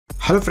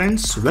Hello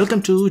friends,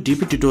 welcome to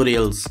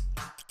dptutorials.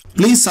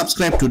 Please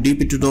subscribe to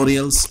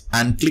dptutorials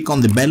and click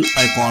on the bell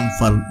icon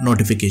for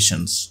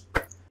notifications.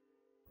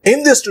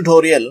 In this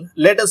tutorial,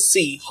 let us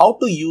see how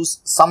to use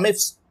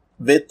SUMIFs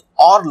with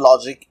OR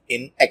logic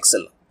in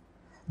Excel.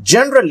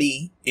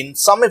 Generally, in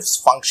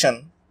SUMIFs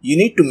function, you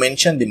need to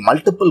mention the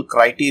multiple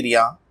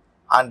criteria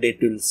and it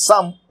will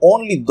sum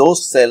only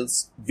those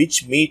cells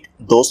which meet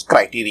those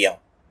criteria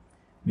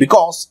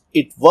because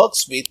it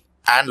works with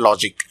AND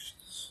logic.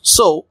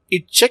 So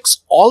it checks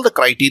all the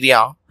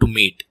criteria to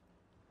meet.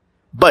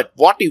 But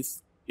what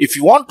if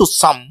you want to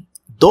sum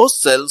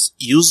those cells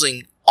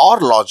using OR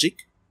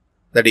logic,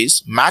 that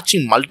is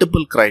matching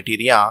multiple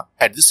criteria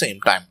at the same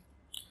time?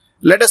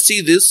 Let us see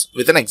this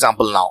with an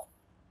example now.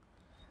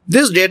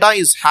 This data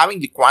is having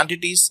the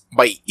quantities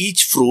by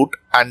each fruit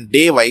and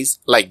day wise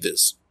like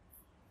this.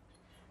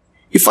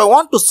 If I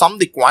want to sum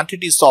the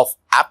quantities of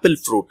apple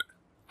fruit,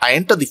 I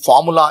enter the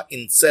formula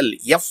in cell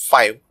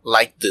F5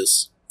 like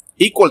this.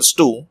 Equals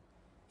to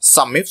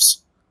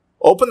SUMIFS,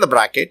 open the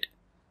bracket,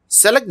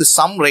 select the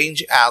sum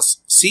range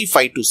as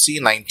C5 to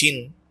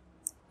C19,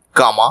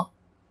 comma,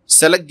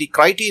 select the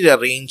criteria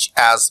range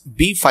as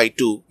B5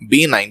 to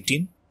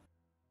B19,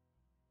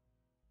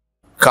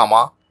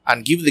 comma,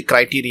 and give the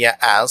criteria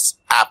as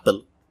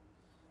apple,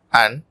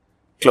 and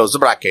close the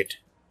bracket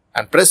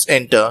and press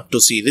enter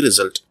to see the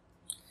result.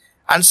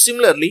 And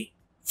similarly,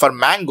 for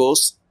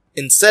mangoes,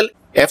 in cell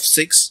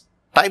F6,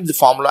 type the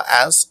formula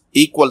as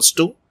equals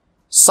to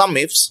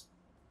SUMIFS,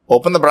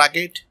 open the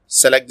bracket,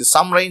 select the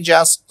sum range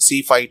as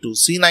C5 to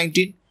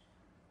C19,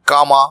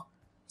 comma,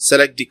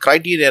 select the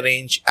criteria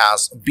range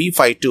as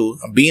B5 to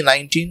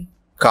B19,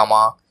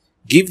 comma,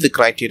 give the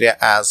criteria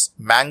as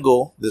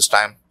mango this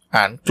time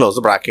and close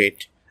the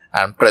bracket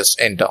and press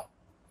enter.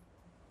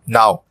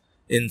 Now,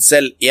 in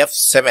cell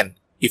F7,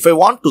 if I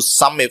want to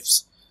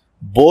SUMIFs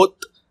both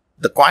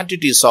the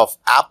quantities of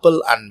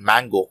apple and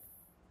mango,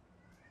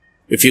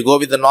 if you go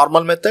with the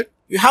normal method,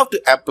 you have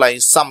to apply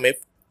SUMIF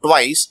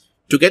twice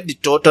to get the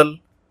total,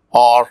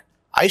 or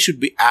I should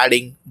be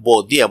adding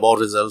both the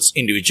above results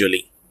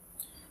individually.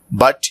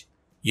 But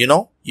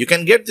you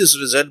can get this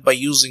result by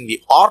using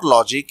the OR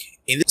logic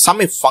in the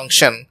SUMIF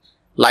function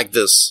like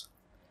this.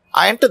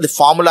 I enter the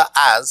formula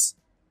as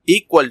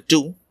equal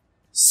to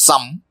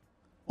sum,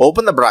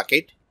 open the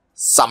bracket,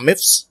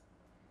 SUMIFs,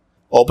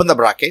 open the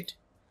bracket,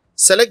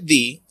 select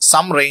the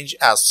sum range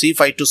as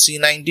C5 to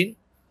C19,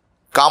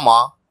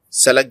 comma,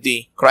 select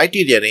the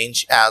criteria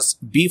range as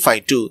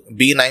B5 to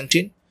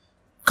B19,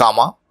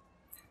 comma.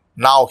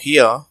 Now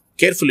here,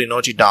 carefully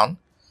note it down.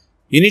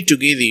 You need to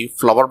give the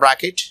flower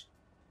bracket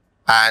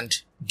and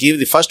give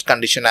the first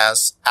condition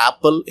as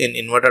apple in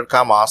inverted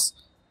commas,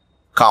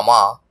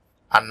 comma,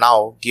 and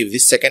now give the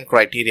second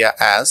criteria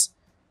as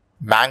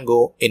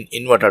mango in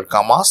inverted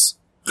commas.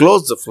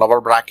 Close the flower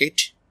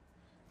bracket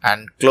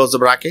and close the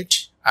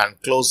bracket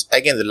and close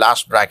again the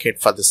last bracket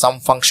for the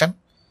sum function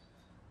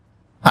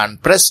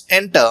and press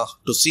enter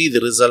to see the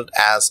result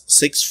as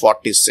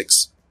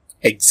 646.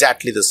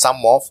 Exactly the sum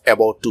of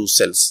about two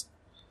cells.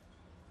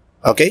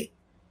 Okay,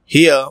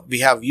 here we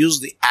have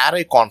used the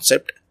array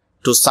concept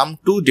to sum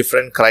two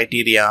different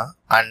criteria,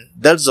 and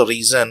that's the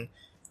reason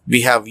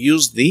we have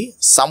used the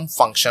sum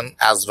function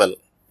as well.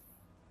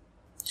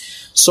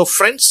 So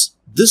friends,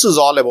 this is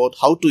all about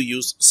how to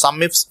use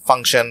SUMIFs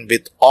function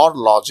with OR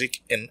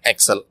logic in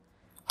Excel.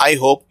 I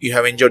hope you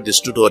have enjoyed this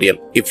tutorial.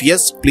 If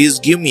yes, please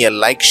give me a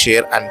like,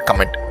 share and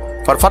comment.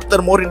 For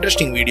further more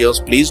interesting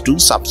videos, please do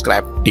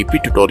subscribe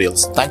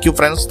dptutorials. Thank you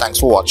friends. Thanks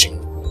for watching.